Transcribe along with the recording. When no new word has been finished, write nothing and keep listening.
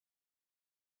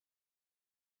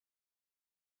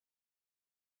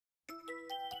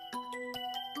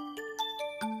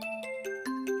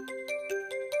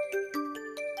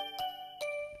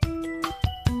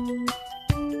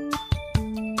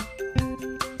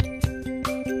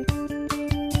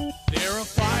There are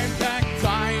 5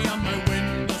 cacti on my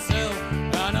windowsill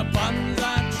and a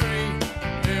bonsai tree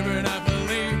living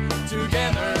happily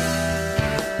together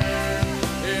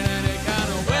in any kind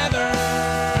of weather.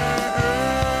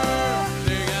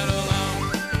 They get along.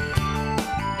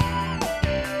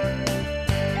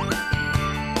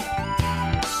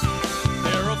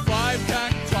 There are 5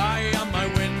 cacti on my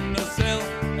windowsill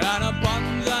and a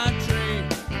bonsai tree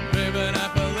living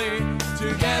happily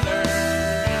together.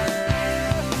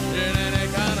 In any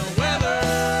kind of weather,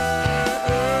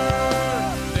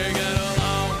 they get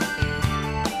along.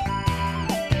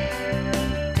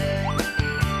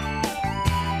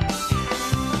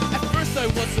 At first I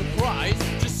was surprised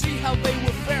to see how they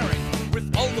were faring.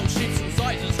 With all those shapes and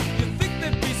sizes, you'd think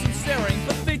there'd be some staring,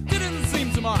 but they didn't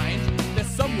seem to mind that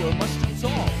some were much too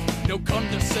tall. No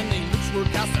condescending looks were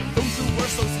cast at those who were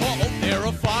so small. There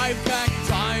are 5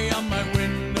 cacti on my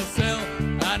windowsill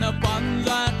and a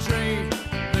bonsai tree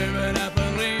living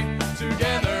happily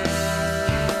together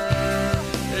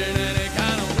in any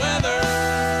kind of weather.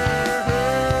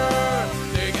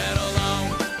 They get along.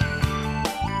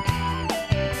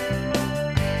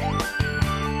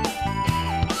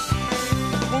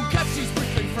 Well, Catsie's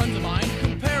brickling friends of mine,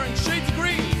 comparing shades of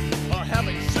green, are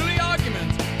having silly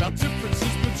arguments about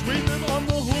differences between them on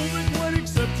the whole, and quite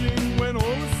accepting when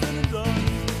all is said and done.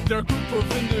 They're a group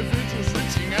of individuals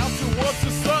reaching out towards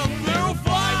the sun. There are 5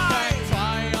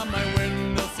 cacti on my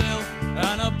windowsill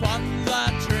and a bonsai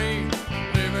tree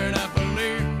living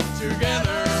happily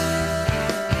together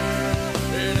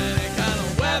in any kind of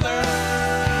weather.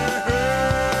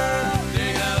 They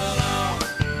get along.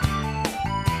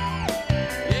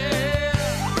 Yeah.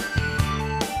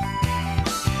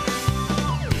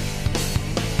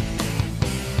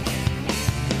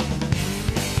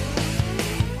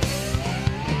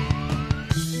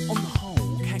 On the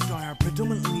whole, cacti are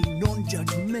predominantly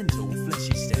non-judgmental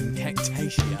fleshy stem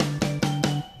cactaceae.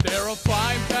 There are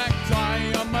 5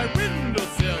 cacti on my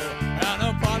windowsill and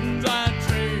a bonsai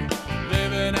tree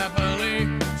living happily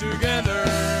together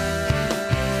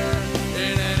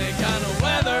in any kind of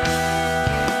weather.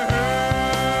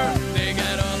 They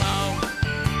get along.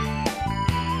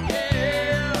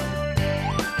 Yeah.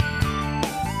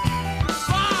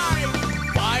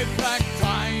 5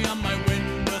 cacti on my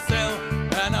windowsill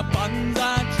and a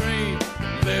bonsai tree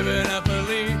living happily